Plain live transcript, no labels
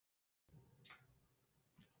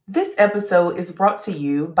This episode is brought to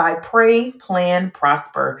you by Pray, Plan,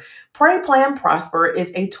 Prosper. Pray, Plan, Prosper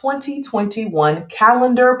is a 2021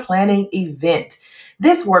 calendar planning event.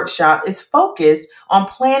 This workshop is focused on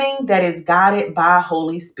planning that is guided by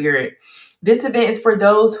Holy Spirit. This event is for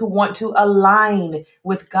those who want to align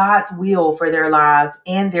with God's will for their lives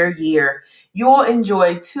and their year. You'll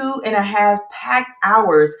enjoy 2.5 packed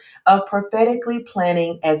hours of prophetically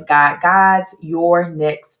planning as God guides your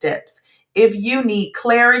next steps. If you need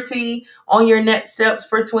clarity on your next steps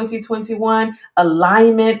for 2021,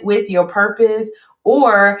 alignment with your purpose,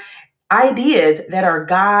 or ideas that are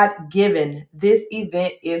God given, this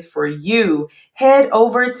event is for you. Head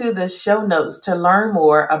over to the show notes to learn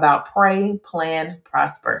more about Pray, Plan,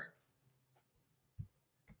 Prosper.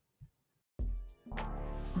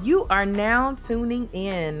 You are now tuning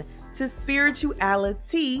in to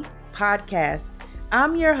Spirituality Podcast.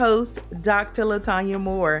 I'm your host, Dr. Latanya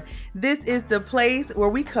Moore. This is the place where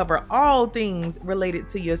we cover all things related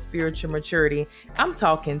to your spiritual maturity. I'm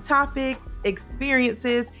talking topics,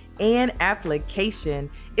 experiences, and application.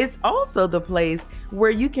 It's also the place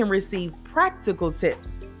where you can receive practical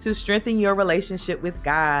tips to strengthen your relationship with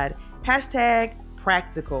God.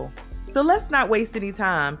 #practical. So let's not waste any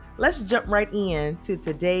time. Let's jump right into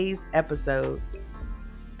today's episode.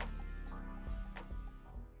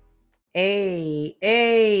 Hey.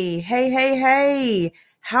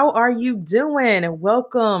 How are you doing?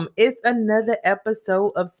 Welcome. It's another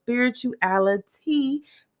episode of Spirituality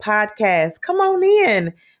Podcast. Come on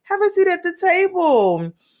in. Have a seat at the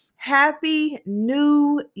table. Happy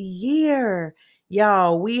New Year.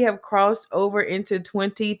 Y'all, we have crossed over into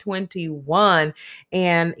 2021.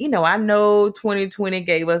 And, I know 2020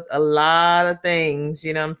 gave us a lot of things,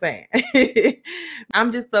 you know what I'm saying?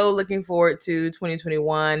 I'm just so looking forward to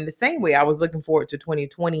 2021 the same way I was looking forward to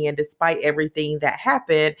 2020. And despite everything that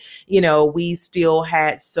happened, we still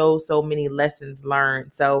had so many lessons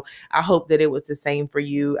learned. So I hope that it was the same for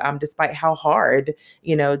you, despite how hard,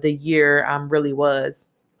 the year really was.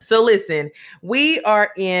 So listen, we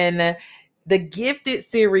are in the Gifted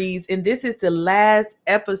series, and this is the last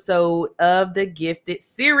episode of the Gifted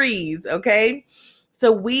series, okay?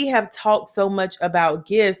 So we have talked so much about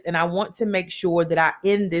gifts, and I want to make sure that I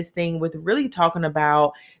end this thing with really talking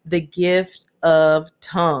about the gift of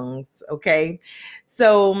tongues, okay?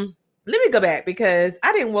 So let me go back because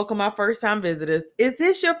I didn't welcome my first-time visitors. Is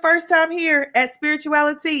this your first time here at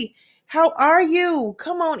Spirituality? How are you?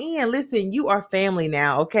 Come on in. Listen, you are family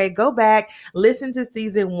now, okay? Go back, listen to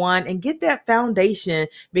season 1 and get that foundation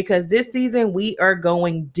because this season we are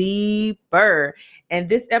going deeper. And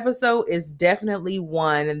this episode is definitely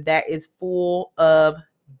one that is full of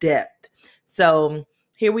depth. So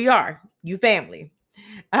here we are, you family.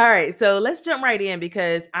 All right, so let's jump right in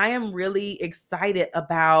because I am really excited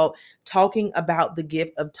about talking about the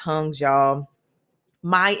gift of tongues, y'all.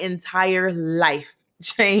 My entire life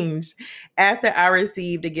changed after I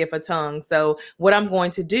received a gift of tongues. So what I'm going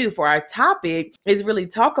to do for our topic is really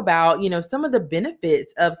talk about, some of the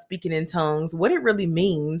benefits of speaking in tongues, what it really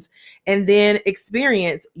means, and then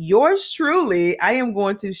experience yours truly. I am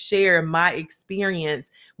going to share my experience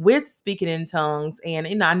with speaking in tongues.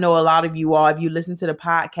 And I know a lot of you all, if you listen to the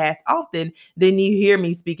podcast often, then you hear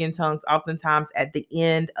me speak in tongues oftentimes at the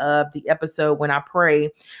end of the episode when I pray.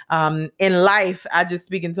 In life, I just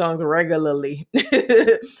speak in tongues regularly.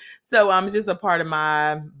 So it's just a part of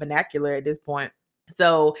my vernacular at this point.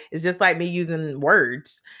 So it's just like me using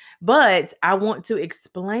words. But I want to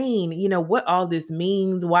explain, what all this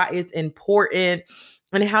means, why it's important,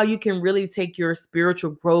 and how you can really take your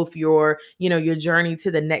spiritual growth, your journey to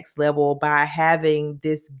the next level by having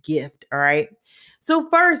this gift. All right. So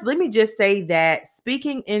first, let me just say that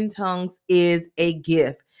speaking in tongues is a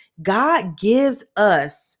gift. God gives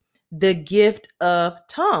us the gift of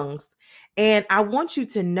tongues. And I want you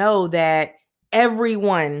to know that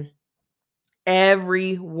everyone,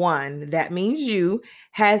 that means you,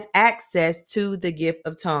 has access to the gift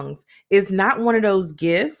of tongues. It's not one of those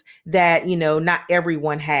gifts that, not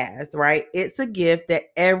everyone has, right? It's a gift that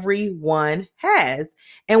everyone has.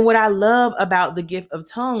 And what I love about the gift of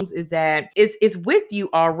tongues is that it's with you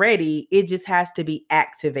already. It just has to be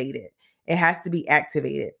activated. It has to be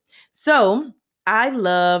activated. So I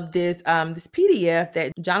love this PDF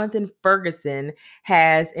that Jonathan Ferguson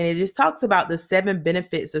has, and it just talks about the 7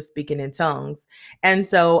 benefits of speaking in tongues. And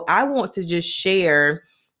so I want to just share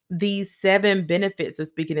these 7 benefits of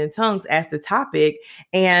speaking in tongues as the topic,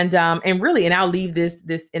 and I'll leave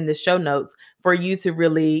this in the show notes for you to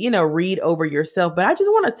really read over yourself. But I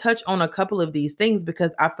just want to touch on a couple of these things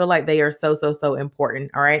because I feel like they are so important.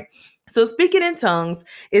 All right. So speaking in tongues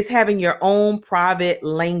is having your own private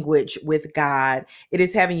language with God. It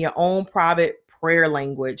is having your own private prayer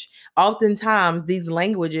language. Oftentimes, these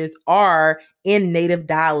languages are in native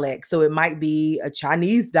dialect. So it might be a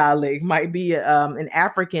Chinese dialect, might be an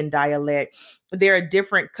African dialect. There are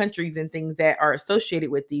different countries and things that are associated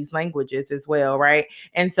with these languages as well, right?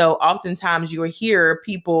 And so oftentimes you'll hear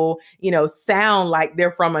people, sound like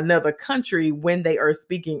they're from another country when they are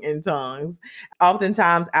speaking in tongues.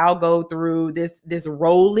 Oftentimes I'll go through this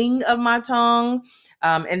rolling of my tongue.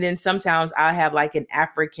 And then sometimes I'll have like an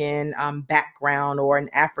African background or an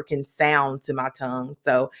African sound to my tongue.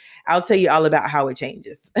 So I'll tell you all about how it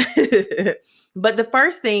changes. But the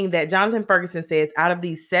first thing that Jonathan Ferguson says out of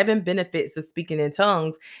these 7 benefits of speaking in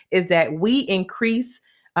tongues is that we increase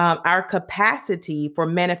our capacity for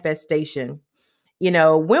manifestation.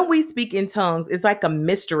 When we speak in tongues, it's like a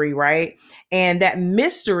mystery, right? And that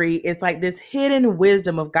mystery is like this hidden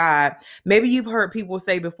wisdom of God. Maybe you've heard people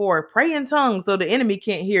say before, pray in tongues so the enemy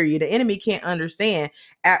can't hear you, the enemy can't understand.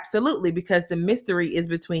 Absolutely, because the mystery is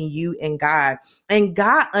between you and God. And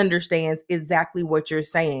God understands exactly what you're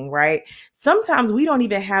saying, right? Sometimes we don't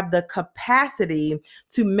even have the capacity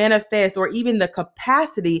to manifest or even the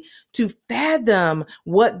capacity to fathom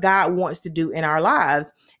what God wants to do in our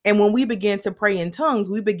lives. And when we begin to pray in tongues,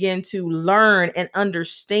 we begin to learn and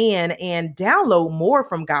understand and download more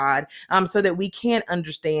from God, so that we can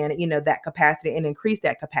understand, that capacity and increase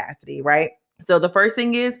that capacity, right? So the first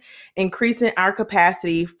thing is increasing our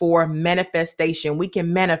capacity for manifestation. We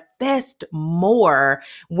can manifest more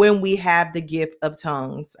when we have the gift of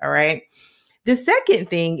tongues, all right? The second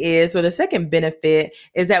thing is, or the second benefit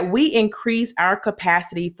is that we increase our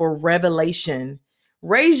capacity for revelation.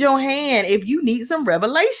 Raise your hand if you need some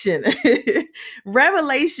revelation.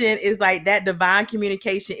 Revelation is like that divine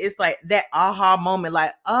communication. It's like that aha moment,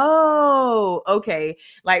 like, oh, okay.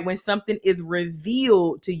 Like when something is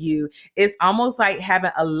revealed to you, it's almost like having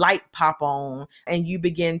a light pop on and you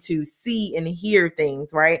begin to see and hear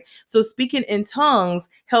things, right? So speaking in tongues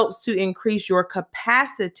helps to increase your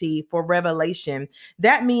capacity for revelation.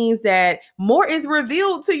 That means that more is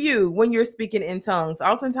revealed to you when you're speaking in tongues.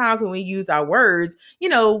 Oftentimes when we use our words,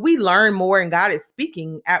 we learn more and God is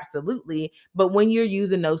speaking, absolutely. But when you're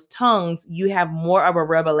using those tongues, you have more of a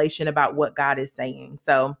revelation about what God is saying.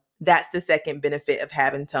 So that's the second benefit of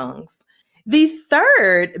having tongues. The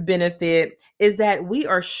third benefit is that we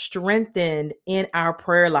are strengthened in our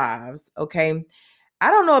prayer lives. Okay.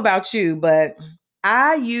 I don't know about you, but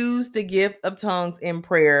I use the gift of tongues in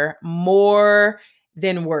prayer more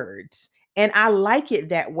than words. And I like it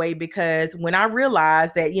that way because when I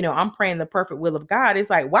realize that, I'm praying the perfect will of God, it's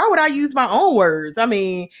like, why would I use my own words? I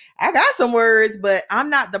mean, I got some words, but I'm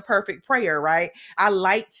not the perfect prayer, right? I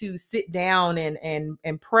like to sit down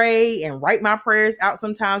and pray and write my prayers out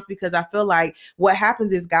sometimes because I feel like what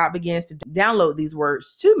happens is God begins to download these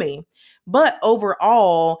words to me. But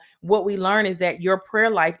overall, what we learn is that your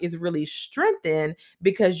prayer life is really strengthened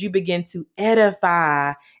because you begin to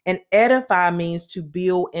edify. And edify means to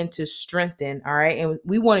build and to strengthen. All right. And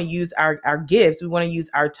we want to use our gifts. We want to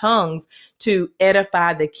use our tongues to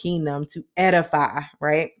edify the kingdom, to edify.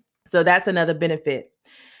 Right. So that's another benefit.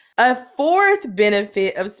 A fourth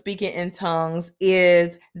benefit of speaking in tongues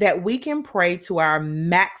is that we can pray to our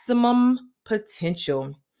maximum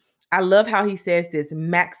potential. I love how he says this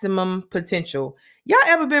maximum potential. Y'all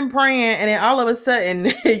ever been praying and then all of a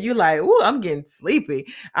sudden you like, oh, I'm getting sleepy.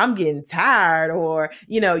 I'm getting tired. Or,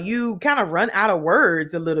 you kind of run out of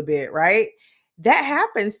words a little bit, right? That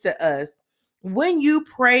happens to us. When you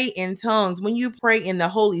pray in tongues, when you pray in the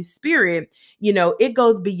Holy Spirit, it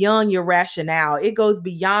goes beyond your rationale. It goes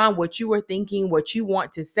beyond what you are thinking, what you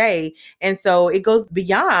want to say. And so it goes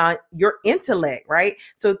beyond your intellect, right?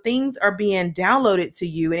 So things are being downloaded to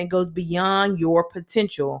you and it goes beyond your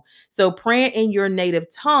potential. So praying in your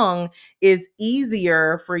native tongue is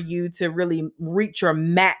easier for you to really reach your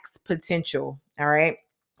max potential. All right.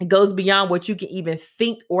 It goes beyond what you can even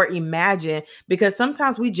think or imagine because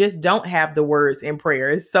sometimes we just don't have the words in prayer.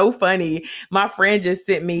 It's so funny. My friend just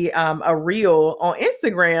sent me a reel on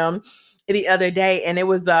Instagram the other day, and it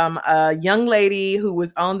was a young lady who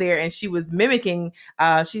was on there and she was mimicking.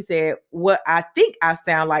 She said, what I think I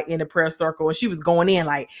sound like in the prayer circle. And she was going in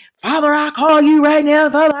like, Father, I call you right now.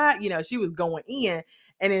 Father, she was going in.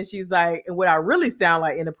 And then she's like, and what I really sound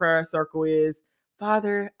like in the prayer circle is,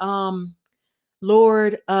 Father,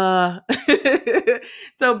 Lord, so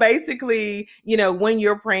basically, when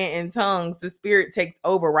you're praying in tongues, the spirit takes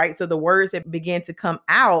over, right? So the words that begin to come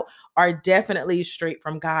out are definitely straight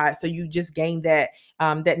from God. So you just gain that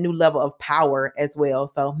new level of power as well.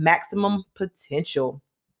 So maximum potential.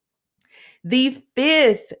 The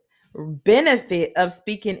fifth benefit of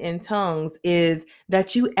speaking in tongues is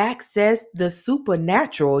that you access the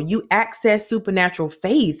supernatural. You access supernatural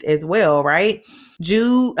faith as well, right?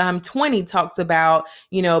 Jude 20 talks about,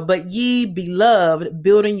 but ye beloved,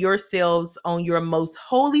 building yourselves on your most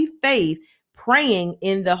holy faith, praying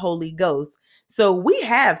in the Holy Ghost. So we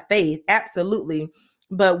have faith, absolutely.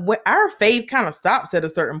 But when our faith kind of stops at a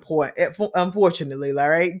certain point, unfortunately, all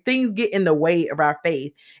right, things get in the way of our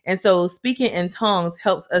faith. And so speaking in tongues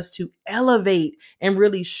helps us to elevate and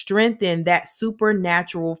really strengthen that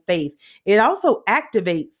supernatural faith. It also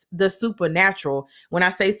activates the supernatural. When I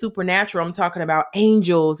say supernatural, I'm talking about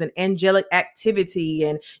angels and angelic activity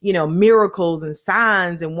and, miracles and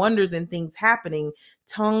signs and wonders and things happening.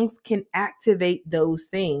 Tongues can activate those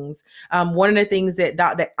things. One of the things that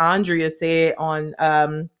Dr. Andrea said on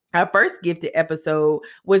our first gifted episode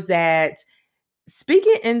was that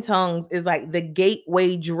speaking in tongues is like the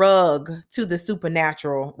gateway drug to the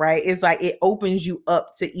supernatural, right? It's like it opens you up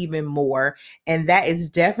to even more. And that is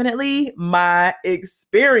definitely my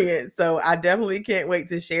experience. So I definitely can't wait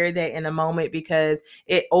to share that in a moment because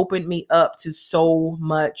it opened me up to so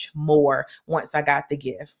much more once I got the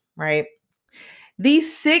gift, right? The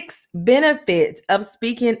sixth benefit of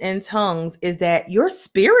speaking in tongues is that your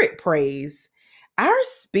spirit prays. Our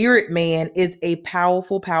spirit man is a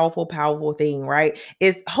powerful, powerful, powerful thing, right?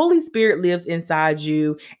 It's Holy Spirit lives inside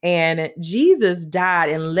you, and Jesus died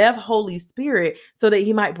and left Holy Spirit so that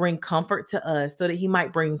he might bring comfort to us, so that he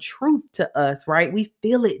might bring truth to us, right? We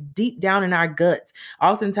feel it deep down in our guts.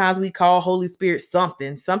 Oftentimes we call Holy Spirit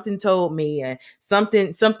something told me, and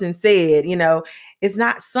something said, it's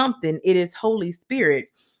not something, it is Holy Spirit.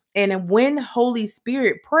 And when Holy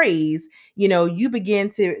Spirit prays, you begin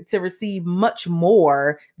to receive much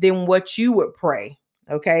more than what you would pray.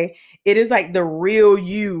 Okay. It is like the real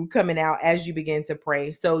you coming out as you begin to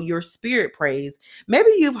pray. So your spirit prays. Maybe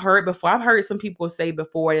you've heard before. I've heard some people say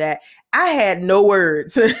before that I had no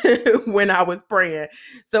words when I was praying.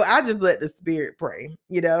 So I just let the spirit pray,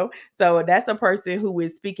 So that's a person who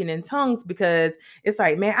is speaking in tongues because it's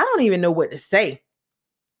like, man, I don't even know what to say.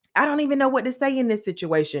 I don't even know what to say in this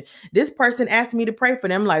situation. This person asked me to pray for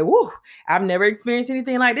them. Like, whoo, I've never experienced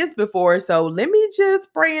anything like this before. So let me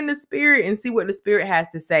just pray in the spirit and see what the spirit has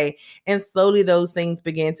to say. And slowly those things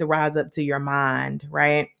begin to rise up to your mind,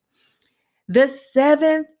 right? The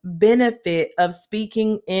seventh benefit of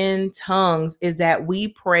speaking in tongues is that we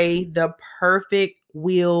pray the perfect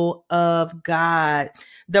will of God.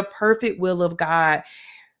 The perfect will of God.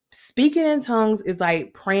 Speaking in tongues is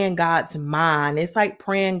like praying God's mind. It's like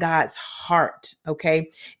praying God's heart.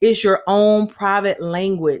 Okay. It's your own private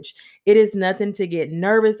language. It is nothing to get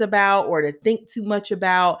nervous about or to think too much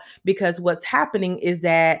about, because what's happening is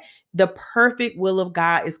that the perfect will of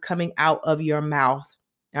God is coming out of your mouth.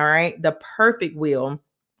 All right. The perfect will.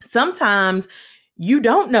 Sometimes you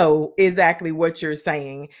don't know exactly what you're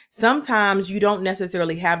saying. Sometimes you don't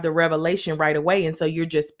necessarily have the revelation right away. And so you're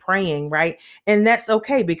just praying, right? And that's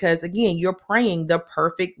okay because, again, you're praying the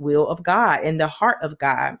perfect will of God and the heart of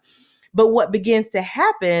God. But what begins to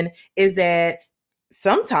happen is that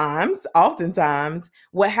oftentimes,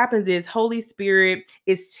 what happens is Holy Spirit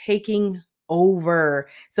is taking over.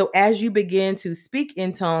 So as you begin to speak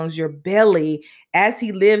in tongues, your belly, as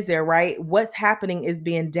he lives there, right? What's happening is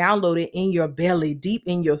being downloaded in your belly, deep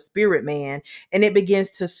in your spirit, man. And it begins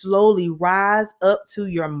to slowly rise up to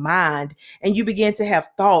your mind. And you begin to have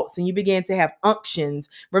thoughts and you begin to have unctions.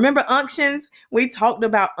 Remember unctions? We talked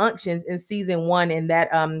about unctions in season 1 in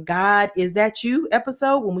that God, Is That You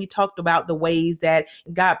episode when we talked about the ways that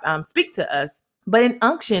God speaks to us. But an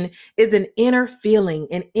unction is an inner feeling,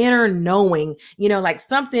 an inner knowing, like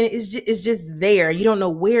something is just there. You don't know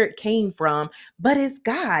where it came from, but it's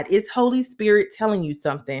God, it's Holy Spirit telling you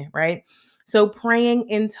something, right? So praying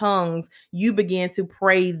in tongues, you begin to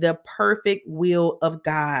pray the perfect will of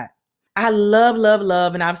God. I love, love,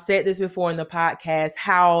 love, and I've said this before in the podcast,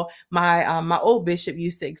 how my old bishop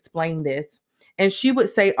used to explain this. And she would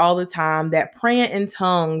say all the time that praying in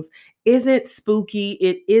tongues isn't spooky.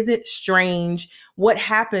 It isn't strange. What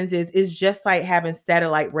happens is it's just like having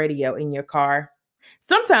satellite radio in your car.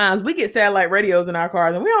 Sometimes we get satellite radios in our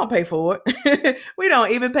cars and we don't pay for it. We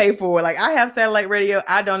don't even pay for it. Like I have satellite radio.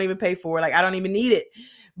 I don't even pay for it. Like I don't even need it.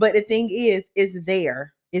 But the thing is, it's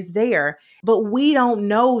there. It's there. But we don't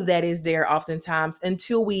know that it's there oftentimes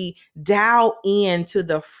until we dial into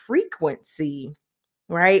the frequency,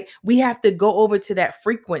 right? We have to go over to that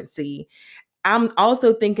frequency. I'm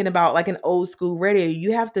also thinking about like an old school radio.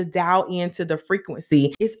 You have to dial into the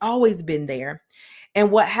frequency. It's always been there. And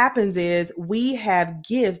what happens is we have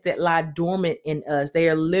gifts that lie dormant in us. They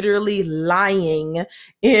are literally lying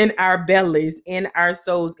in our bellies, in our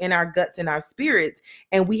souls, in our guts, in our spirits.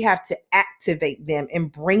 And we have to activate them and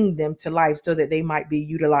bring them to life so that they might be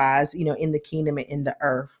utilized, in the kingdom and in the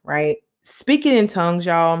earth, right? Speaking in tongues,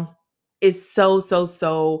 y'all, is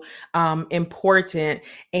so important.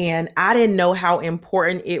 And I didn't know how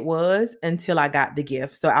important it was until I got the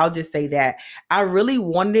gift. So I'll just say that I really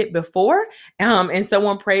wanted it before, and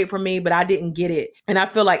someone prayed for me, but I didn't get it. And I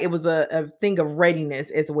feel like it was a thing of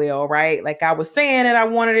readiness as well, right? Like I was saying that I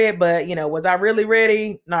wanted it, but was I really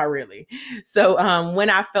ready? Not really. So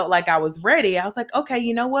when I felt like I was ready, I was like, okay,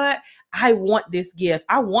 you know what? I want this gift.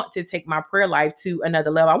 I want to take my prayer life to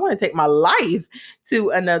another level. I want to take my life to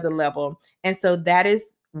another level. And so that is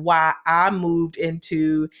why I moved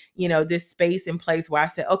into, this space and place where I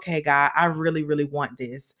said, okay, God, I really, really want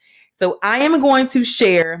this. So I am going to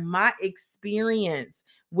share my experience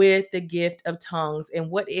with the gift of tongues and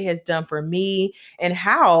what it has done for me and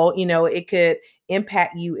how, it could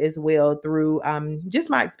impact you as well through just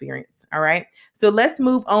my experience. All right. So let's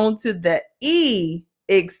move on to the E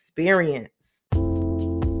experience.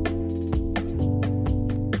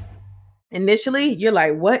 Initially, you're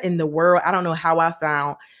like, what in the world? I don't know how I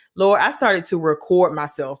sound. Lord, I started to record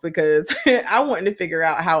myself because I wanted to figure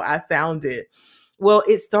out how I sounded. Well,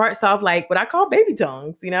 it starts off like what I call baby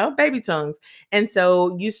tongues, baby tongues. And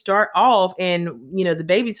so you start off in, the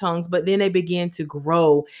baby tongues, but then they begin to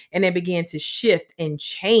grow and they begin to shift and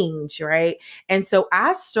change, right? And so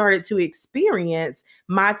I started to experience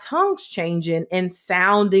my tongues changing and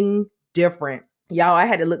sounding different. Y'all, I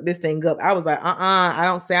had to look this thing up. I was like, I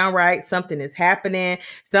don't sound right. Something is happening.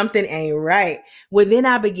 Something ain't right. Well, then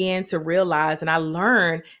I began to realize and I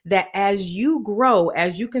learned that as you grow,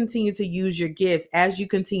 as you continue to use your gifts, as you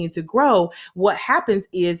continue to grow, what happens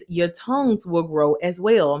is your tongues will grow as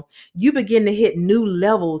well. You begin to hit new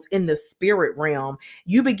levels in the spirit realm.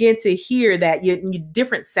 You begin to hear that your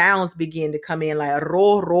different sounds begin to come in, like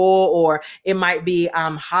ro, ro, or it might be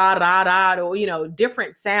ha, ra, ra, or,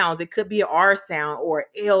 different sounds. It could be an R sound or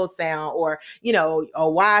L sound or, a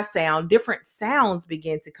Y sound. Different sounds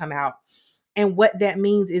begin to come out. And what that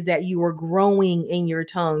means is that you are growing in your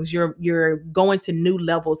tongues. You're going to new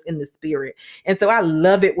levels in the spirit. And so I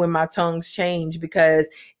love it when my tongues change because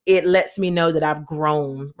it lets me know that I've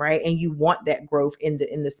grown, right? And you want that growth in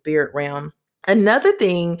the spirit realm. Another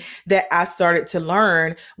thing that I started to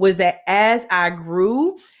learn was that as I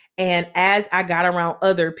grew, and as I got around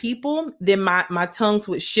other people, then my tongues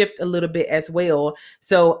would shift a little bit as well.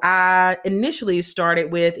 So I initially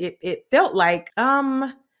started with it felt like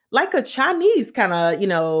a Chinese kind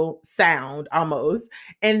of, sound almost.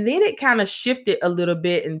 And then it kind of shifted a little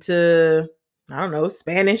bit into, I don't know,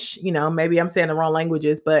 Spanish, maybe I'm saying the wrong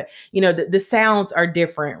languages, but the sounds are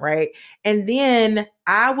different, right? And then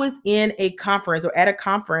I was in a conference or at a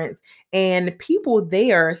conference and people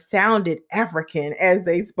there sounded African as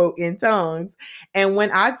they spoke in tongues. And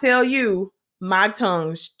when I tell you my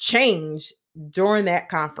tongues changed during that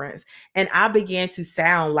conference and I began to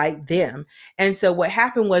sound like them. And so what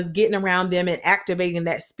happened was getting around them and activating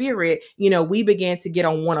that spirit, we began to get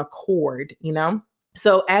on one accord.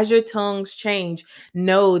 So as your tongues change,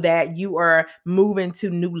 know that you are moving to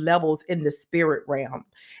new levels in the spirit realm.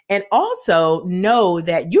 And also know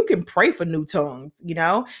that you can pray for new tongues.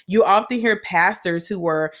 You often hear pastors who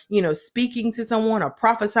are, speaking to someone or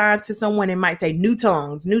prophesying to someone and might say new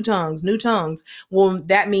tongues, new tongues, new tongues. Well,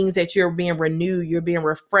 that means that you're being renewed, you're being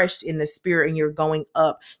refreshed in the spirit, and you're going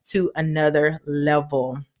up to another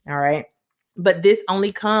level. All right. But this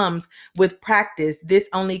only comes with practice. This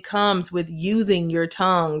only comes with using your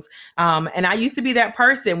tongues. And I used to be that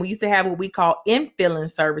person. We used to have what we call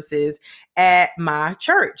infilling services at my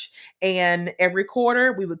church. And every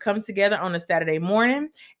quarter we would come together on a Saturday morning.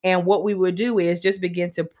 And what we would do is just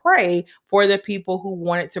begin to pray for the people who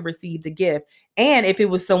wanted to receive the gift. And if it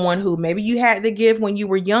was someone who maybe you had the gift when you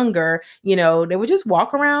were younger, they would just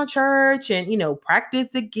walk around church and,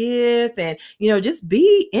 practice the gift and, just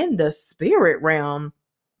be in the spirit realm.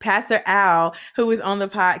 Pastor Al, who was on the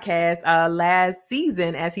podcast last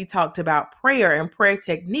season, as he talked about prayer and prayer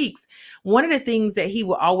techniques, one of the things that he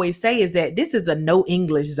will always say is that this is a no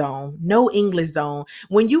English zone, no English zone.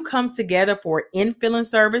 When you come together for infilling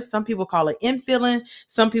service, some people call it infilling,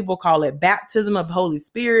 some people call it baptism of Holy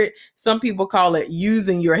Spirit, some people call it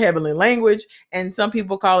using your heavenly language, and some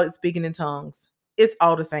people call it speaking in tongues. It's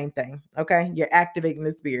all the same thing. Okay. You're activating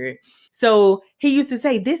the spirit. So he used to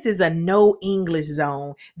say, this is a no English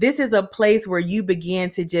zone. This is a place where you begin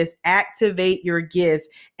to just activate your gifts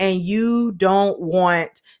and you don't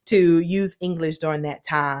want to use English during that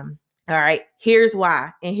time. All right, here's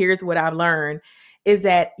why. And here's what I've learned is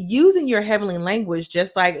that using your heavenly language,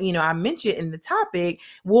 just like, I mentioned in the topic,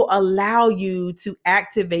 will allow you to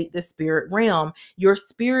activate the spirit realm. Your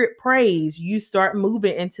spirit prays, you start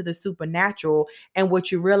moving into the supernatural. And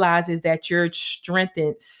what you realize is that you're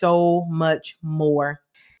strengthened so much more.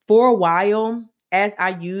 For a while, as I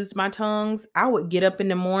used my tongues, I would get up in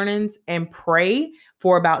the mornings and pray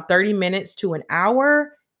for about 30 minutes to an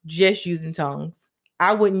hour just using tongues.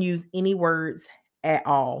 I wouldn't use any words at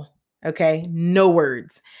all. Okay, no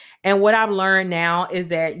words. And what I've learned now is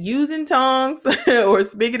that using tongues or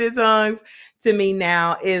speaking in tongues to me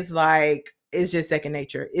now is like, it's just second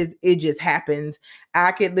nature. It just happens.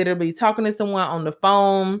 I could literally be talking to someone on the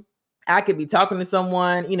phone. I could be talking to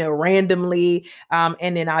someone, randomly,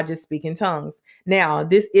 and then I just speak in tongues. Now,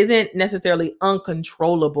 this isn't necessarily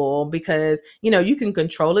uncontrollable because, you can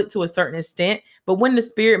control it to a certain extent, but when the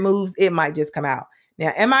spirit moves, it might just come out.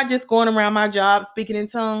 Now, am I just going around my job speaking in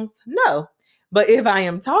tongues? No. But if I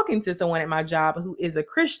am talking to someone at my job who is a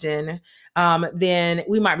Christian, then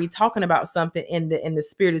we might be talking about something and the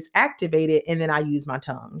spirit is activated, and then I use my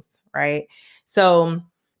tongues, right? So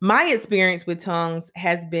my experience with tongues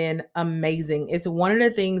has been amazing. It's one of the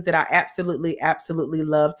things that I absolutely, absolutely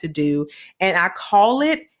love to do. And I call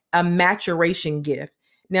it a maturation gift.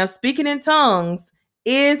 Now, speaking in tongues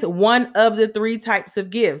is one of the 3 types of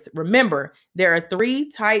gifts. Remember, there are 3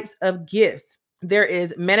 types of gifts. There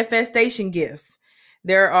is manifestation gifts.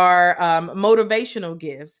 There are motivational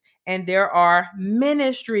gifts, and there are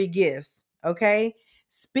ministry gifts. Okay.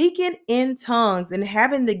 Speaking in tongues and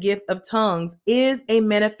having the gift of tongues is a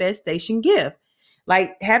manifestation gift.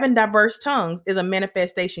 Like having diverse tongues is a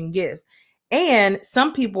manifestation gift. And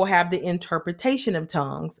some people have the interpretation of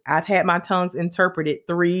tongues. I've had my tongues interpreted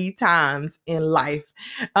 3 times in life.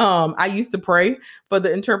 I used to pray for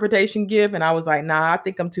the interpretation gift, and I was like, nah, I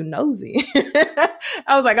think I'm too nosy.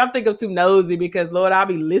 I think I'm too nosy because, Lord, I'll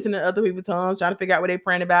be listening to other people's tongues, trying to figure out what they're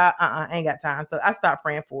praying about. I ain't got time. So I stopped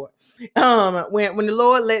praying for it. When the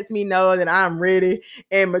Lord lets me know that I'm ready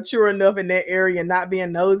and mature enough in that area and not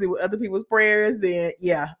being nosy with other people's prayers, then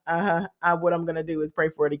what I'm gonna do is pray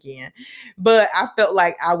for it again. But I felt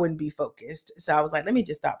like I wouldn't be focused, so I was like, let me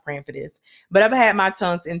just stop praying for this. But I've had my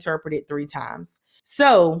tongues interpreted 3 times.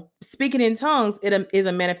 So speaking in tongues, it is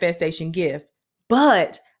a manifestation gift,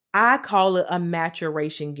 but I call it a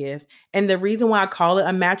maturation gift. And the reason why I call it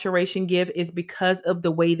a maturation gift is because of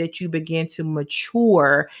the way that you begin to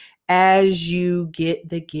mature as you get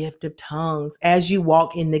the gift of tongues, as you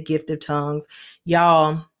walk in the gift of tongues.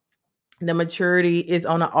 Y'all, the maturity is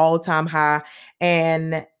on an all-time high.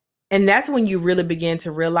 And that's when you really begin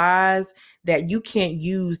to realize that you can't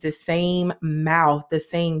use the same mouth, the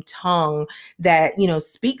same tongue that,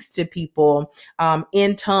 speaks to people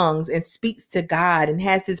in tongues and speaks to God and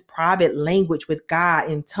has this private language with God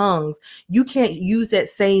in tongues. You can't use that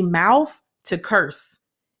same mouth to curse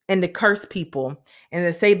and to curse people and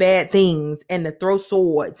to say bad things and to throw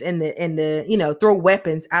swords and the throw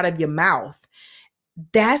weapons out of your mouth.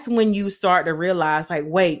 That's when you start to realize, like,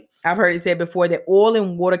 wait, I've heard it said before that oil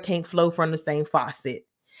and water can't flow from the same faucet.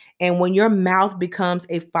 And when your mouth becomes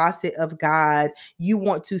a faucet of God, you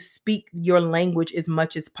want to speak your language as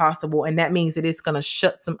much as possible. And that means that it's going to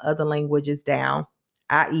shut some other languages down,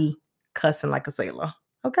 i.e., cussing like a sailor.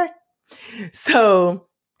 Okay. So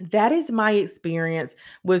that is my experience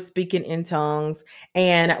with speaking in tongues.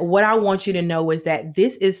 And what I want you to know is that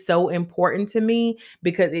this is so important to me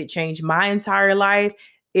because it changed my entire life.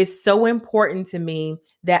 It's so important to me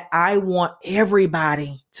that I want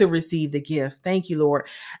everybody to receive the gift. Thank you, Lord.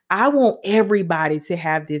 I want everybody to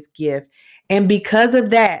have this gift. And because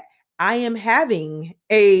of that, I am having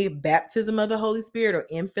a baptism of the Holy Spirit or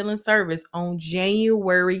infilling service on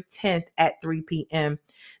January 10th at 3 p.m.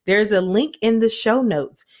 There's a link in the show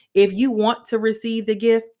notes. If you want to receive the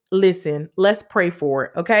gift, listen, let's pray for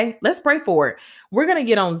it. Okay. Let's pray for it. We're going to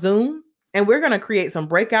get on Zoom and we're going to create some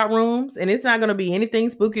breakout rooms, and it's not going to be anything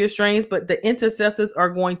spooky or strange, but the intercessors are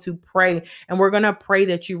going to pray, and we're going to pray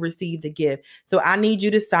that you receive the gift. So I need you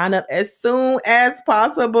to sign up as soon as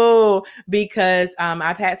possible because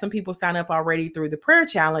I've had some people sign up already through the prayer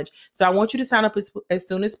challenge. So I want you to sign up as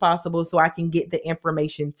soon as possible so I can get the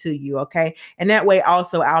information to you. Okay. And that way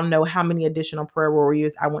also I'll know how many additional prayer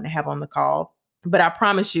warriors I want to have on the call. But I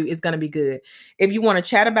promise you, it's going to be good. If you want to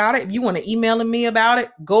chat about it, if you want to email me about it,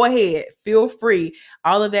 go ahead. Feel free.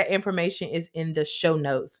 All of that information is in the show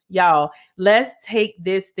notes. Y'all, let's take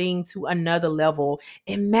this thing to another level.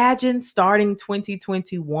 Imagine starting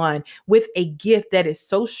 2021 with a gift that is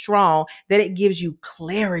so strong that it gives you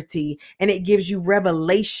clarity and it gives you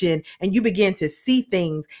revelation and you begin to see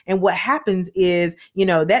things. And what happens is,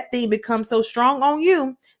 that thing becomes so strong on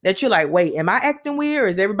you that you're like, wait, am I acting weird or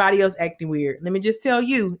is everybody else acting weird? Let me just tell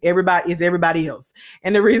you, everybody is everybody else.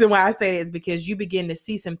 And the reason why I say that is because you begin to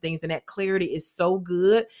see some things and that clarity is so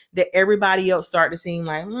good that everybody else start to seem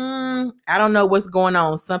like, I don't know what's going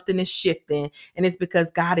on. Something is shifting. And it's because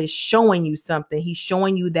God is showing you something. He's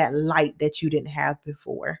showing you that light that you didn't have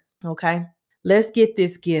before. Okay. Let's get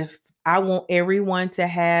this gift. I want everyone to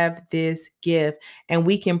have this gift and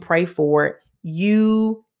we can pray for it.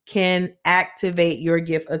 You can activate your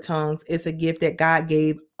gift of tongues. It's a gift that God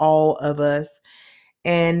gave all of us.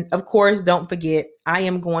 And of course, don't forget, I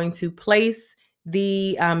am going to place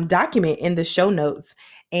the document in the show notes.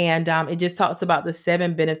 And it just talks about the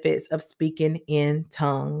 7 benefits of speaking in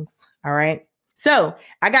tongues. All right. So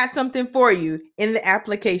I got something for you in the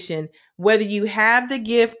application. Whether you have the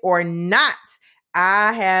gift or not,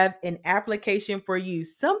 I have an application for you,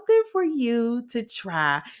 something for you to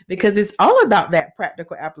try, because it's all about that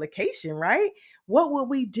practical application, right? What would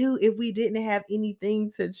we do if we didn't have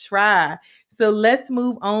anything to try? So let's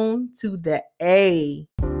move on to the A.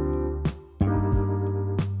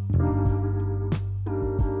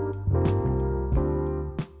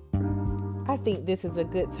 I think this is a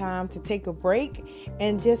good time to take a break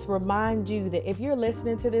and just remind you that if you're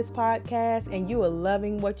listening to this podcast and you are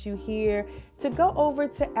loving what you hear, to go over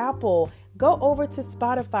to Apple, go over to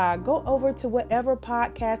Spotify, go over to whatever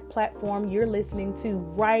podcast platform you're listening to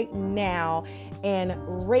right now and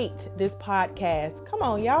rate this podcast. Come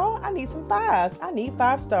on, y'all. I need some 5s. I need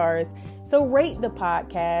 5 stars. So rate the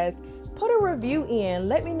podcast. Put a review in.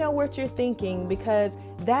 Let me know what you're thinking, because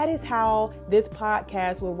that is how this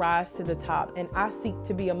podcast will rise to the top. And I seek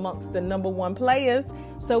to be amongst the number 1 players.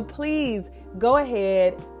 So please go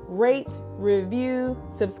ahead, rate, review,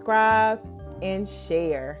 subscribe, and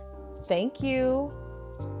share. Thank you.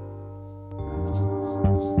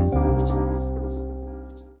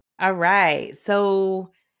 All right.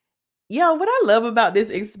 So what I love about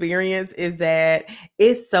this experience is that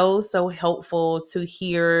it's so helpful to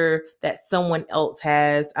hear that someone else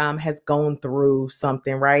has gone through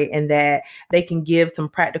something, right? And that they can give some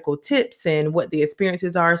practical tips and what the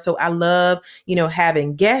experiences are. So I love,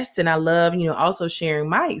 having guests, and I love, also sharing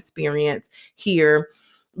my experience here,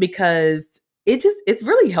 because it's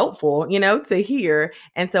really helpful, to hear.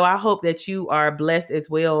 And so I hope that you are blessed as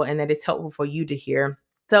well and that it's helpful for you to hear.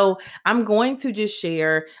 So I'm going to just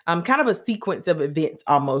share kind of a sequence of events,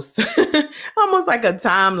 almost almost like a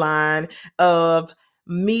timeline of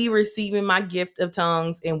me receiving my gift of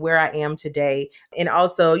tongues and where I am today. And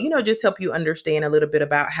also, just help you understand a little bit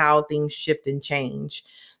about how things shift and change.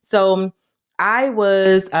 So I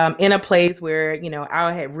was in a place where,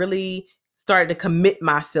 I had really started to commit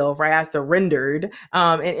myself, right? I surrendered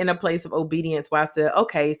and in a place of obedience where I said,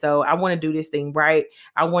 okay, so I want to do this thing right.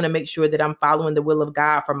 I want to make sure that I'm following the will of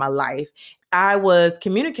God for my life. I was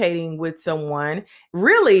communicating with someone.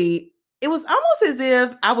 Really, it was almost as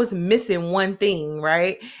if I was missing one thing,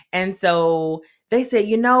 right? And so they said,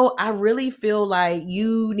 I really feel like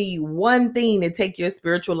you need one thing to take your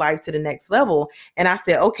spiritual life to the next level. And I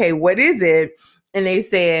said, okay, what is it? And they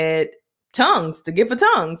said, tongues, the gift of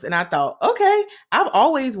tongues. And I thought, okay, I've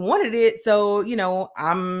always wanted it. So,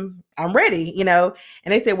 I'm ready, And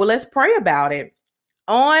they said, well, let's pray about it.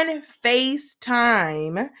 On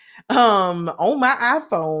FaceTime, on my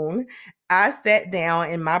iPhone, I sat down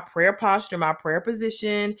in my prayer posture, my prayer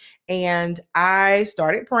position, and I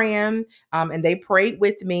started praying, and they prayed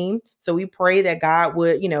with me. So we prayed that God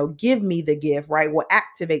would, give me the gift, right? Will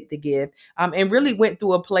activate the gift, and really went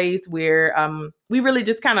through a place where we really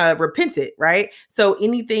just kind of repented, right? So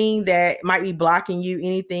anything that might be blocking you,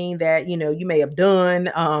 anything that, you may have done,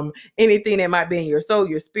 anything that might be in your soul,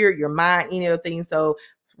 your spirit, your mind, any other thing. So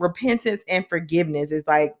repentance and forgiveness is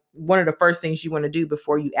like one of the first things you want to do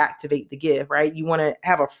before you activate the gift, right? You want to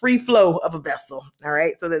have a free flow of a vessel, all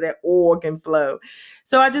right? So that oil can flow.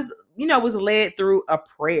 So I just, was led through a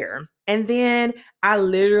prayer. And then I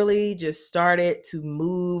literally just started to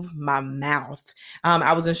move my mouth.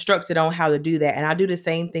 I was instructed on how to do that. And I do the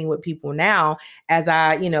same thing with people now as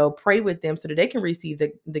I, pray with them so that they can receive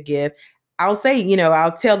the gift. I'll say,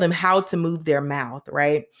 I'll tell them how to move their mouth,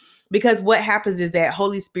 right? Because what happens is that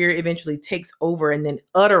Holy Spirit eventually takes over and then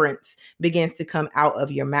utterance begins to come out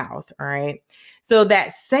of your mouth. All right. So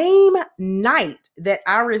that same night that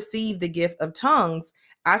I received the gift of tongues,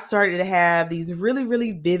 I started to have these really,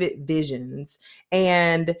 really vivid visions.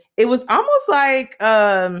 And it was almost like,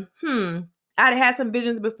 I'd had some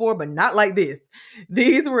visions before, but not like this.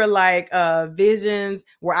 These were like visions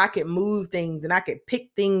where I could move things and I could pick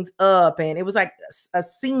things up. And it was like a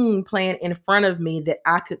scene playing in front of me that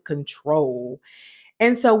I could control.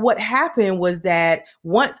 And so what happened was that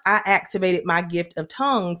once I activated my gift of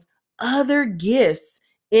tongues, other gifts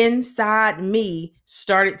inside me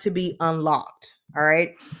started to be unlocked. All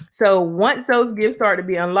right. So once those gifts started to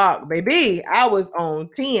be unlocked, baby, I was on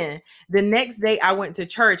 10. The next day I went to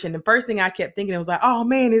church and the first thing I kept thinking, it was like, oh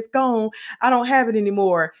man, it's gone. I don't have it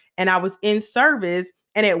anymore. And I was in service.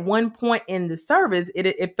 And at one point in the service,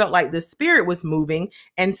 it felt like the spirit was moving.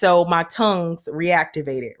 And so my tongues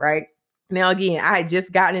reactivated, right? Now, again, I had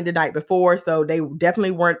just gotten it the night before, so they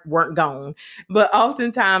definitely weren't gone. But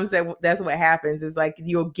oftentimes that's what happens. Is like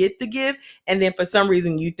you'll get the gift, and then for some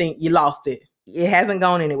reason you think you lost it. It hasn't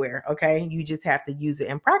gone anywhere. Okay, you just have to use it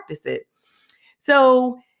and practice it.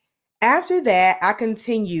 So after that, I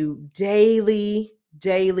continue daily.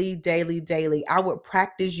 I would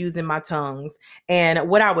practice using my tongues. And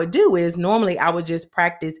what I would do is normally I would just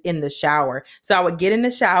practice in the shower. So I would get in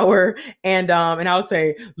the shower and I would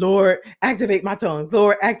say, Lord, activate my tongues.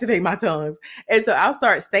 Lord, activate my tongues. And so I'll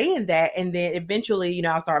start saying that. And then eventually,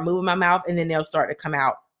 I'll start moving my mouth and then they'll start to come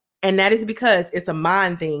out. And that is because it's a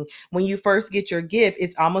mind thing. When you first get your gift,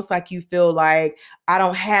 it's almost like you feel like I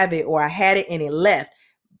don't have it or I had it and it left.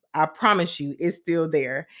 I promise you, it's still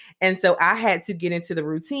there. And so I had to get into the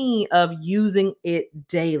routine of using it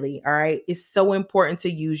daily. All right. It's so important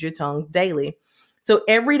to use your tongues daily. So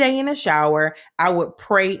every day in the shower, I would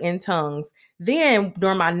pray in tongues. Then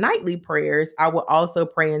during my nightly prayers, I would also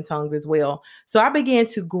pray in tongues as well. So I began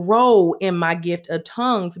to grow in my gift of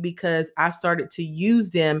tongues because I started to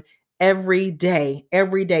use them every day.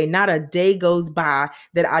 Not a day goes by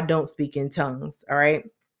that I don't speak in tongues. All right.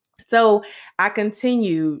 So I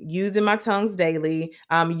continue using my tongues daily,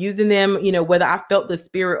 using them, whether I felt the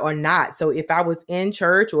spirit or not. So if I was in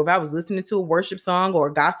church or if I was listening to a worship song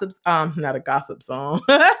or not a gossip song,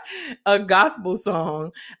 a gospel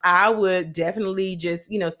song, I would definitely just,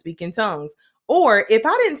 speak in tongues. Or if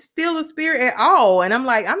I didn't feel the spirit at all, and I'm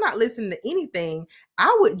like, I'm not listening to anything,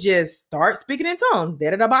 I would just start speaking in tongues.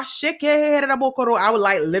 I would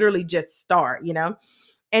like literally just start,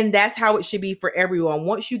 And that's how it should be for everyone.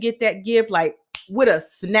 Once you get that gift, like with a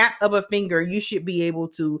snap of a finger, you should be able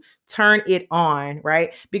to turn it on,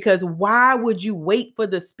 right? Because why would you wait for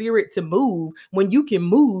the spirit to move when you can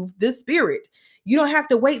move the spirit? You don't have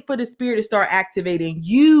to wait for the spirit to start activating.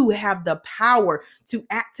 You have the power to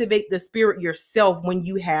activate the spirit yourself when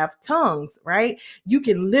you have tongues, right? You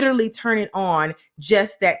can literally turn it on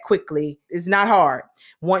just that quickly. It's not hard.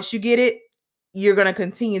 Once you get it, you're going to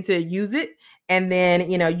continue to use it. And then,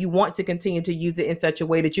 you want to continue to use it in such a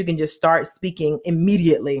way that you can just start speaking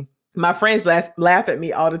immediately. My friends laugh at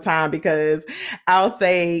me all the time because I'll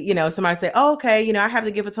say, somebody say, oh, okay, I have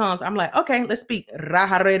the gift of tongues. I'm like, okay, let's speak. And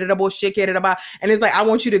it's like, I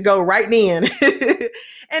want you to go right then.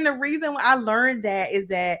 And the reason why I learned that is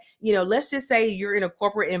that, let's just say you're in a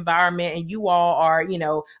corporate environment and you all are,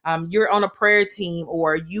 you're on a prayer team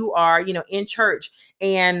or you are, in church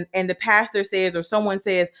and the pastor says, or someone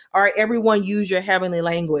says, all right, everyone use your heavenly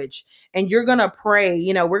language. And you're going to pray,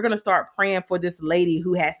 we're going to start praying for this lady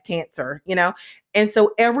who has cancer, And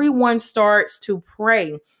so everyone starts to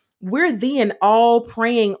pray. We're then all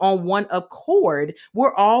praying on one accord.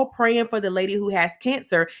 We're all praying for the lady who has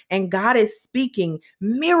cancer and God is speaking.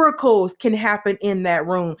 Miracles can happen in that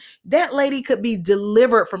room. That lady could be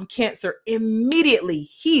delivered from cancer, immediately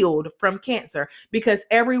healed from cancer because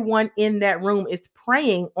everyone in that room is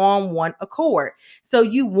praying on one accord. So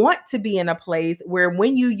you want to be in a place where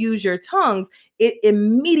when you use your tongues, it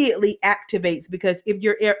immediately activates because if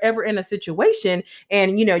you're ever in a situation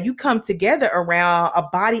and, you come together around a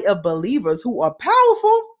body of believers who are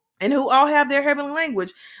powerful and who all have their heavenly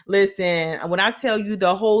language, listen, when I tell you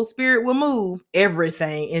the whole spirit will move,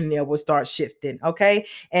 everything in there will start shifting, okay?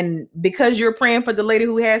 And because you're praying for the lady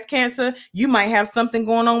who has cancer, you might have something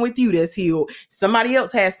going on with you that's healed. Somebody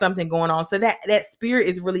else has something going on. So that spirit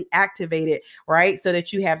is really activated, right? So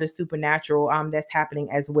that you have the supernatural that's happening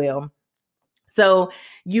as well. So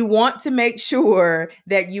you want to make sure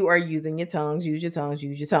that you are using your tongues, use your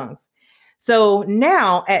tongues. So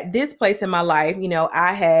now at this place in my life,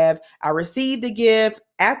 I received a gift.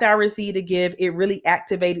 After I received a gift, it really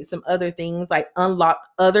activated some other things, like unlocked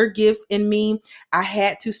other gifts in me. I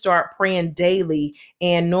had to start praying daily.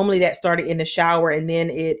 And normally that started in the shower, and then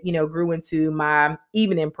it, grew into my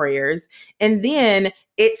evening prayers. And then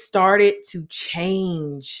it started to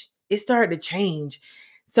change. It started to change.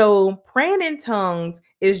 So praying in tongues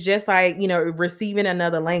is just like, receiving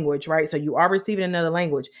another language, right? So you are receiving another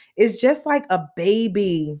language. It's just like a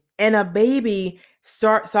baby. And a baby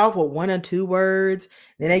starts off with one or two words,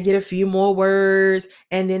 then they get a few more words,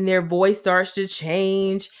 and then their voice starts to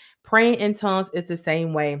change. Praying in tongues is the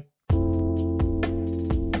same way.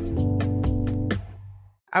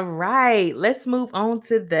 All right, let's move on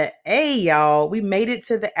to the A, y'all. We made it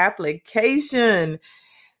to the application.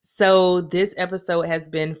 So this episode has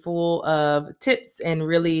been full of tips and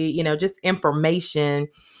really, just information.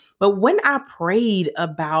 But when I prayed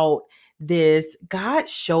about this, God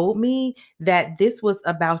showed me that this was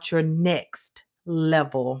about your next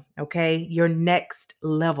level. Okay. Your next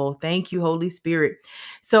level. Thank you, Holy Spirit.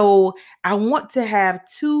 So I want to have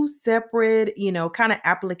two separate, kind of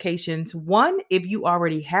applications. One, if you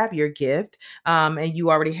already have your gift, and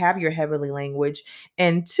you already have your heavenly language,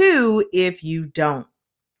 and two, if you don't.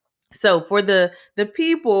 So for the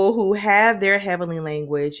people who have their heavenly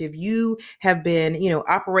language, if you have been,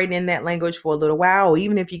 operating in that language for a little while, or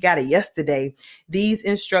even if you got it yesterday, these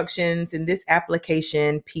instructions and this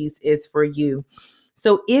application piece is for you.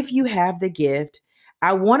 So if you have the gift,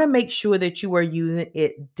 I want to make sure that you are using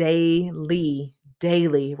it daily,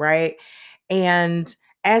 right? And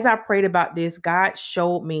as I prayed about this, God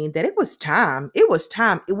showed me that it was time. It was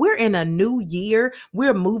time. We're in a new year.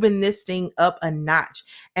 We're moving this thing up a notch.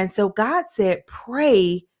 And so God said,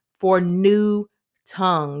 pray for new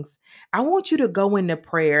tongues. I want you to go into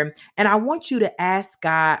prayer and I want you to ask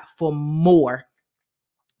God for more.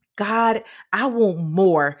 God, I want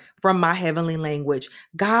more from my heavenly language.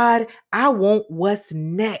 God, I want what's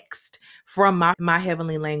next from my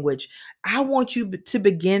heavenly language. I want you to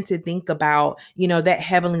begin to think about, that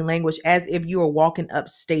heavenly language as if you were walking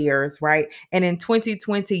upstairs, right? And in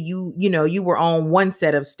 2020, you were on one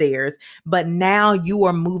set of stairs, but now you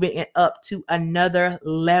are moving it up to another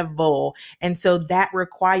level. And so that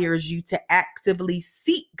requires you to actively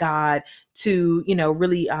seek God to,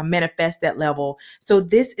 really manifest that level. So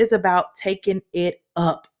this is about taking it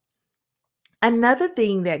up. Another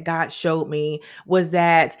thing that God showed me was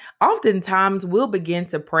that oftentimes we'll begin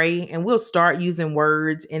to pray and we'll start using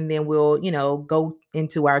words and then we'll, go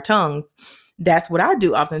into our tongues. That's what I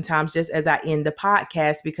do oftentimes just as I end the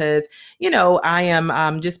podcast because, I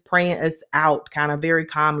am just praying us out kind of very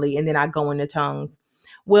calmly and then I go into tongues.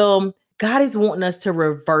 Well, God is wanting us to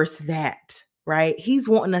reverse that. Right? He's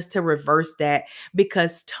wanting us to reverse that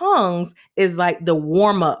because tongues is like the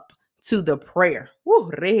warm up to the prayer.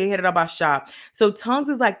 Woo, so tongues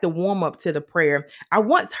is like the warm up to the prayer. I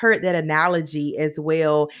once heard that analogy as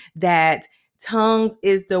well, that tongues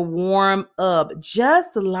is the warm up,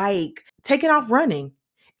 just like taking off running.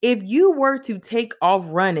 If you were to take off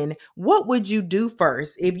running, what would you do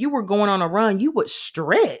first? If you were going on a run, you would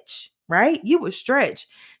stretch, right? You would stretch.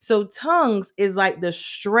 So tongues is like the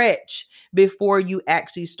stretch before you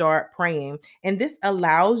actually start praying. And this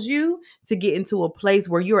allows you to get into a place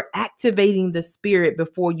where you're activating the spirit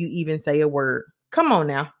before you even say a word. Come on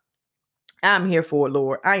now. I'm here for it,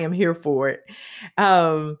 Lord. I am here for it.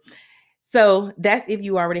 So that's if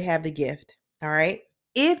you already have the gift. All right.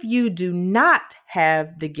 If you do not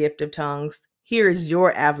have the gift of tongues, here's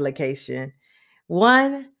your application.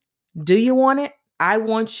 One, do you want it? I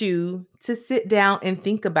want you to sit down and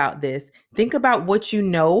think about this. Think about what you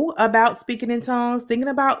know about speaking in tongues, thinking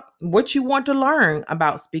about what you want to learn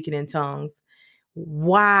about speaking in tongues.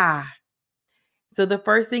 Why? So the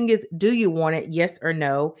first thing is, do you want it? Yes or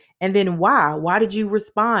no? And then why? Why did you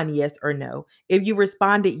respond yes or no? If you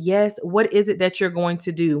responded yes, what is it that you're going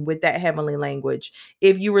to do with that heavenly language?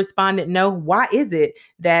 If you responded no, why is it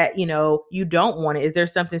that, you don't want it? Is there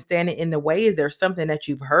something standing in the way? Is there something that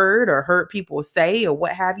you've heard or heard people say or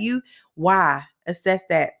what have you? Why? Assess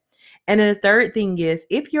that. And then the third thing is,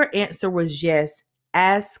 if your answer was yes,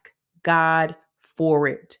 ask God for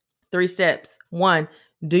it. 3 steps. 1,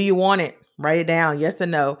 do you want it? Write it down, yes or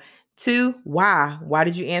no. 2, why? Why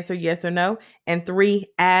did you answer yes or no? And 3,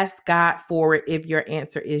 ask God for it if your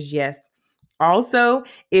answer is yes. Also,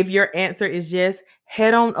 if your answer is yes,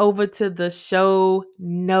 head on over to the show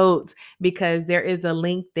notes because there is a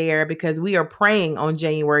link there because we are praying on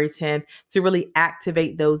January 10th to really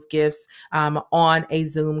activate those gifts on a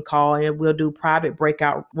Zoom call, and we'll do private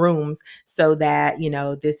breakout rooms so that,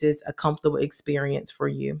 this is a comfortable experience for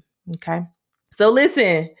you. Okay. So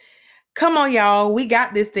listen, come on, y'all. We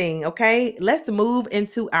got this thing. Okay. Let's move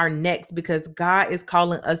into our next because God is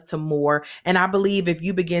calling us to more. And I believe if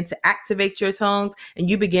you begin to activate your tongues and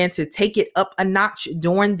you begin to take it up a notch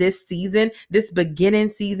during this season, this beginning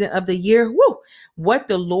season of the year, woo, what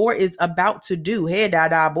the Lord is about to do, hey, da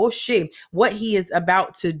da bullshit, what he is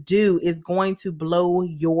about to do is going to blow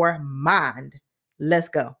your mind. Let's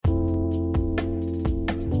go.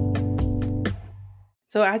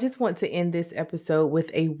 So I just want to end this episode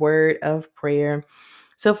with a word of prayer.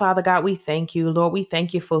 So, Father God, we thank you. Lord, we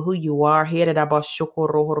thank you for who you are.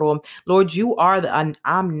 Lord, you are the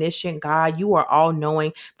omniscient God. You are all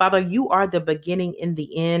knowing. Father, you are the beginning and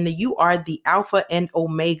the end. You are the Alpha and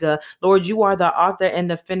Omega. Lord, you are the author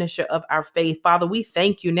and the finisher of our faith. Father, we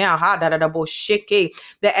thank you now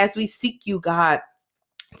that as we seek you, God,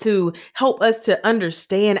 to help us to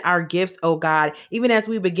understand our gifts, oh God, even as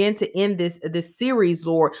we begin to end this series,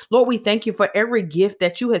 Lord, we thank you for every gift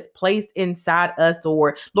that you has placed inside us,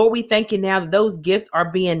 Lord, we thank you now that those gifts are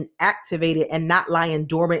being activated and not lying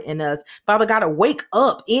dormant in us. Father God, wake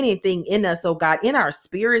up anything in us, oh God, in our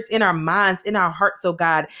spirits, in our minds, in our hearts, oh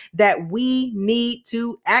God, that we need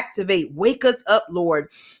to activate. Wake us up, Lord.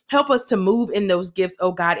 Help us to move in those gifts,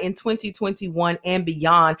 oh God, in 2021 and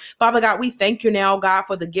beyond. Father God, we thank you now, God,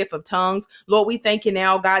 for the gift of tongues. Lord, we thank you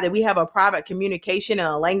now, God, that we have a private communication and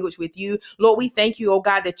a language with you. Lord, we thank you, oh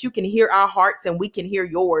God, that you can hear our hearts and we can hear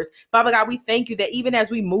yours. Father God, we thank you that even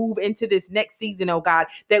as we move into this next season, oh God,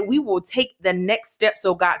 that we will take the next steps,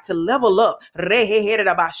 oh God, to level up.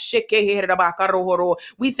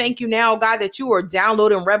 We thank you now, God, that you are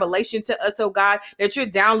downloading revelation to us, oh God, that you're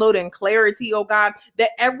downloading clarity, oh God,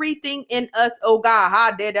 that everything in us, oh God,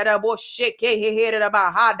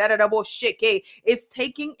 is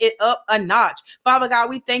taking it up a notch. Father God,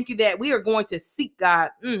 we thank you that we are going to seek God.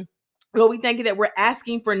 Lord, we thank you that we're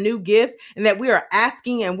asking for new gifts and that we are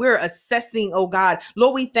asking and we're assessing, oh God.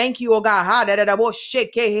 Lord, we thank you, oh God,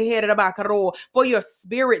 for your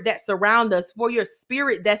spirit that surround us, for your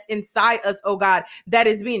spirit that's inside us, oh God, that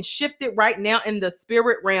is being shifted right now in the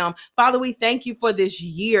spirit realm. Father, we thank you for this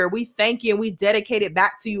year. We thank you and we dedicate it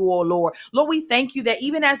back to you, oh Lord. Lord, we thank you that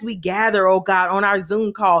even as we gather, oh God, on our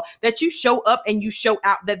Zoom call, that you show up and you show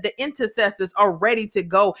out, that the intercessors are ready to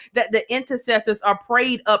go, that the intercessors are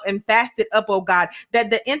prayed up and fasted up, oh God, that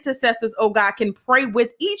the intercessors, oh God, can pray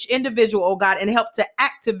with each individual, oh God, and help to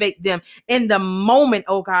activate them in the moment,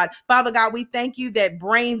 oh God. Father God, we thank you that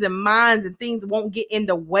brains and minds and things won't get in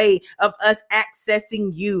the way of us accessing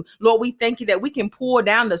you. Lord, we thank you that we can pull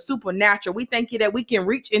down the supernatural. We thank you that we can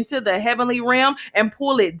reach into the heavenly realm and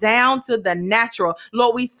pull it down to the natural.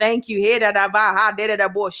 Lord, we thank you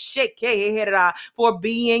for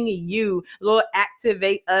being you. Lord,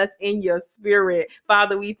 activate us in your spirit.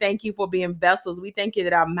 Father, we thank you for being vessels. We thank you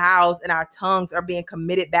that our mouths and our tongues are being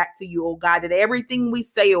committed back to you, oh God, that everything we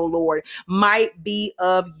say, oh Lord, might be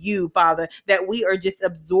of you, Father, that we are just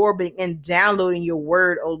absorbing and downloading your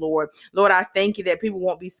word, oh Lord. Lord, I thank you that people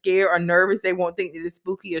won't be scared or nervous. They won't think that it's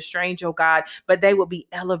spooky or strange, oh God, but they will be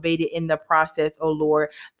elevated in the process, oh Lord.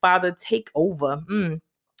 Father, take over.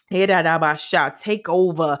 Take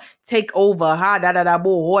over, take over. Ha da da da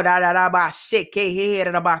bo, da da da ba shake, he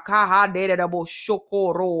da ba ka ha da da bo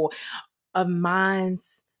shokoro of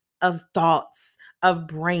minds, of thoughts, of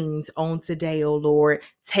brains on today, oh Lord.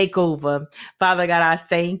 Take over. Father God, I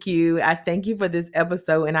thank you. I thank you for this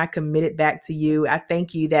episode and I commit it back to you. I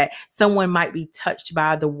thank you that someone might be touched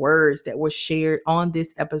by the words that were shared on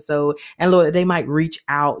this episode. And Lord, they might reach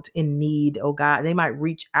out in need, oh God. They might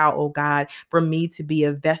reach out, oh God, for me to be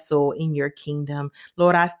a vessel in your kingdom.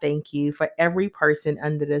 Lord, I thank you for every person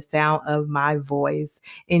under the sound of my voice.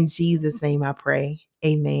 In Jesus' name I pray.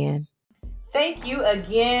 Amen. Thank you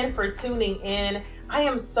again for tuning in. I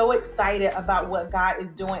am so excited about what God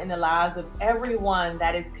is doing in the lives of everyone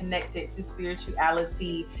that is connected to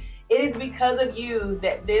spirituality. It is because of you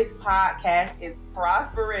that this podcast is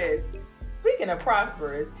prosperous. Speaking of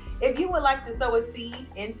prosperous, if you would like to sow a seed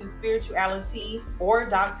into spirituality or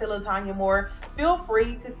Dr. Latanya Moore, feel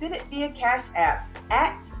free to send it via Cash App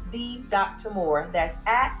at the Dr. Moore. That's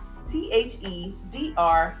at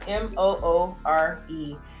THEDRMOORE.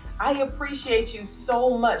 I appreciate you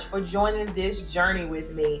so much for joining this journey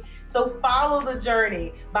with me. So follow the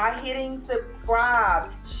journey by hitting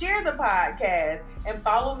subscribe, share the podcast, and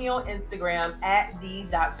follow me on Instagram at the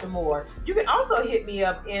Dr. Moore. You can also hit me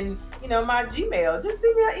up in, my Gmail. Just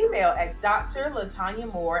send me an email at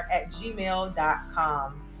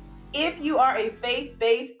drlatanyamoore@gmail.com. If you are a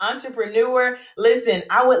faith-based entrepreneur, listen,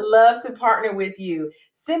 I would love to partner with you.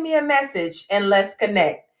 Send me a message and let's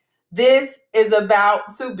connect. This is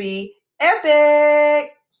about to be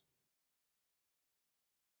epic.